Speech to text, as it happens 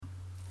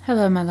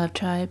Hello, my love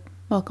tribe.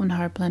 Welcome to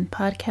Heartblend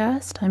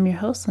Podcast. I'm your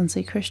host,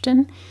 Lindsay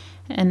Christian,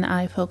 and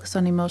I focus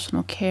on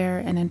emotional care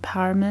and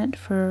empowerment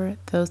for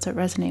those that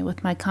resonate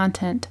with my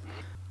content.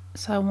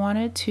 So I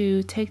wanted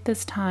to take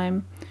this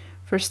time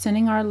for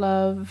sending our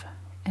love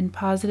and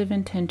positive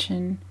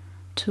intention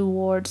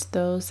towards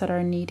those that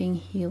are needing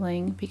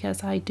healing,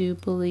 because I do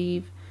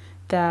believe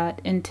that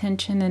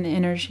intention and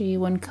energy,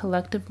 when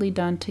collectively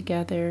done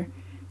together,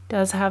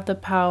 does have the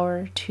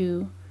power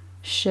to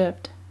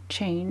shift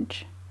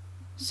change.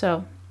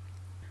 So,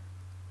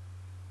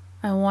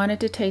 I wanted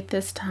to take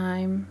this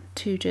time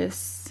to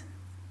just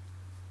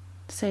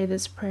say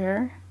this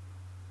prayer,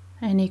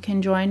 and you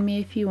can join me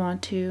if you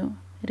want to.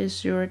 It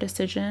is your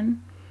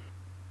decision.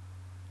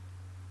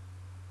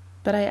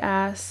 But I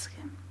ask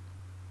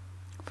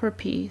for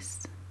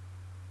peace.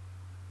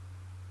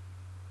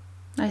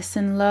 I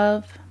send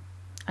love.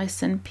 I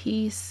send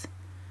peace.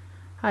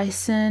 I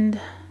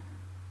send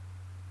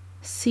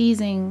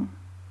ceasing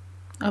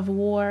of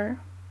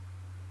war.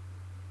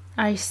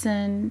 I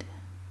send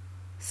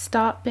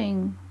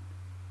stopping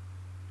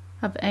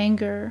of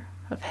anger,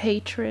 of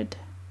hatred,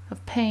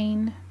 of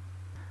pain.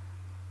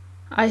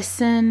 I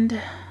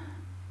send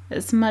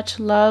as much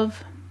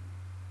love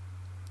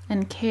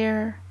and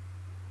care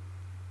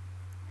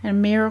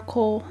and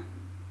miracle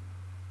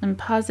and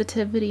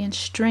positivity and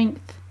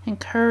strength and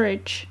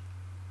courage,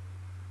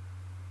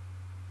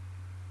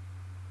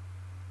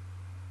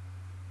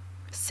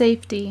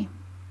 safety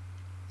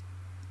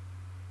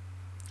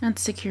and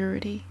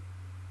security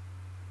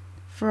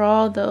for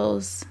all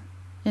those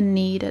in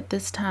need at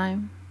this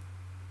time.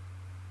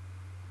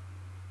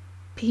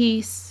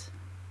 Peace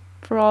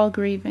for all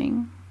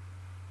grieving.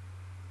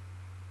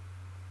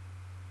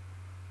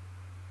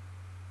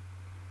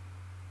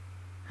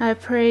 I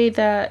pray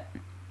that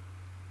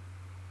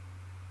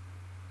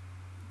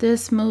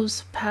this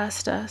moves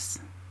past us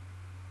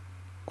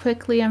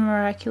quickly and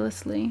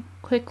miraculously,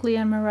 quickly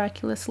and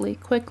miraculously,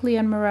 quickly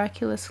and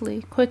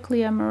miraculously,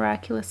 quickly and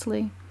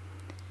miraculously.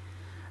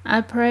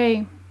 I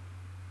pray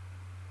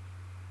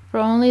for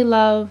only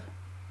love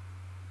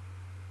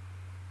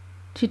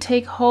to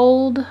take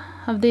hold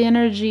of the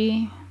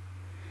energy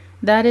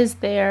that is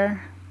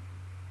there.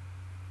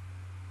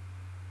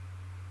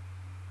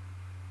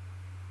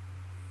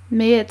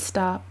 May it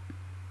stop.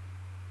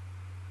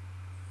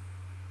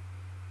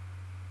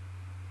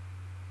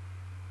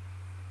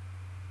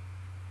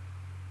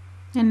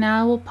 And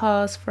now we'll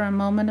pause for a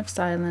moment of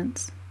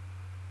silence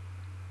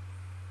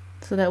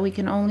so that we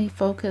can only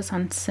focus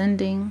on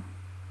sending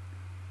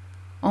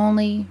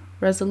only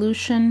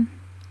resolution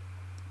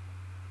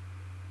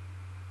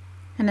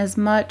and as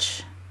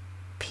much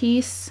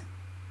peace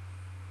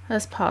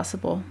as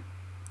possible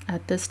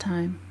at this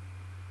time.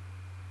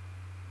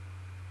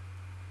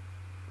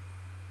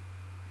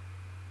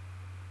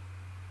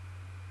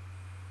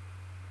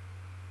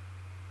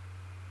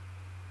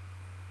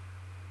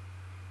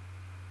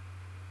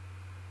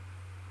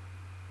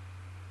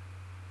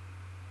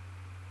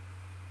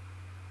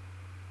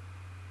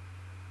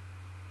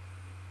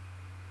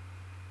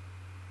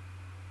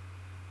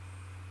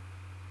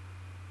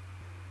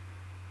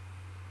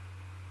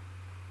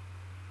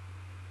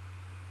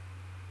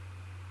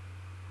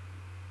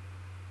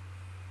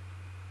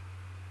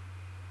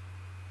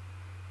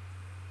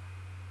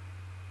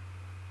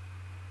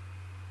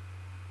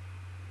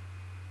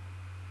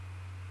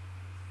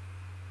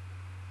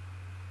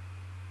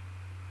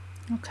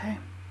 Okay.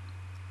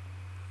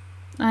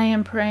 I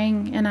am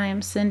praying and I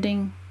am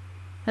sending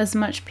as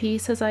much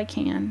peace as I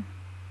can.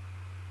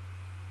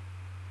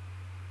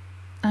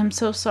 I'm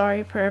so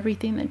sorry for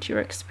everything that you're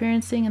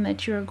experiencing and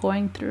that you're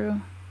going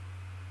through.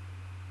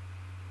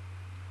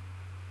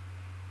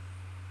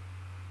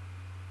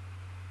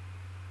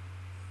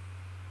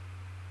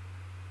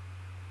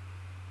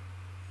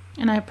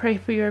 And I pray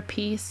for your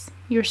peace,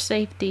 your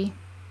safety.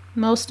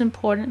 Most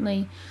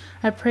importantly,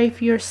 I pray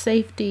for your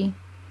safety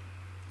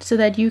so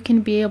that you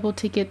can be able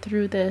to get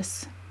through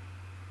this.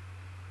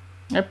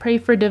 I pray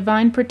for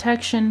divine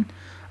protection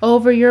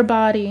over your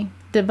body,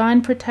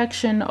 divine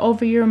protection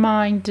over your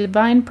mind,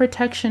 divine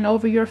protection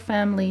over your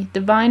family,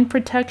 divine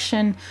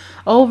protection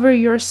over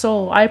your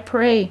soul. I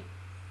pray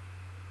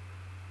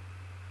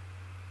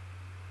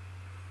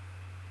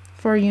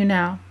for you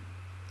now.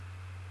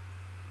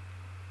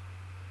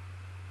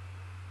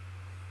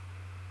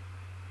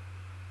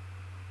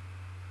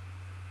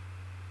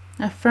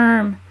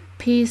 Affirm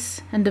peace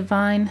and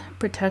divine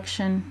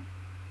protection.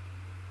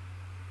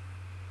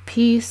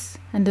 Peace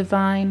and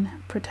divine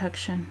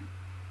protection.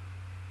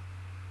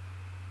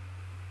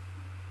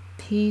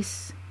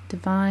 Peace,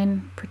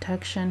 divine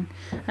protection.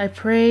 I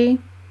pray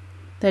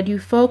that you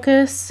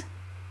focus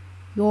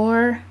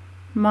your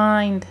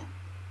mind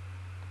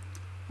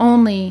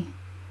only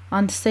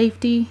on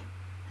safety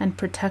and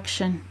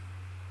protection,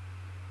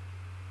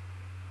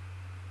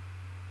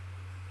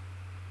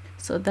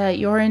 so that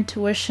your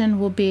intuition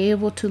will be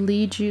able to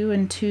lead you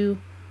into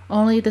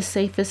only the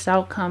safest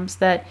outcomes,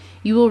 that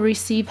you will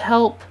receive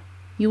help,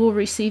 you will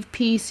receive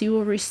peace, you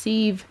will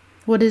receive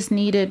what is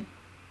needed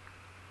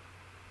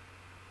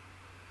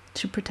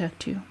to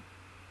protect you.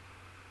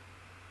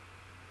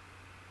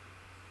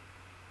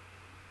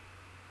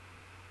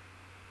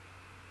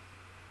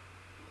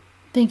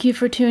 Thank you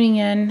for tuning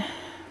in.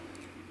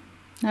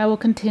 I will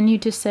continue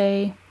to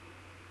say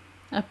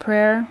a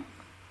prayer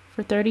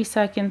for 30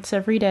 seconds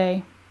every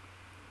day.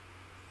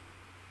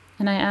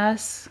 And I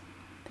ask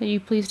that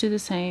you please do the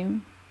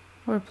same,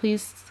 or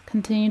please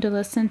continue to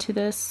listen to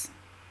this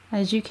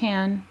as you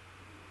can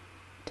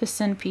to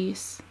send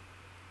peace,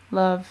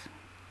 love,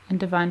 and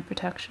divine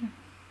protection.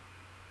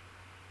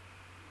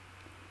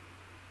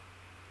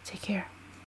 Take care.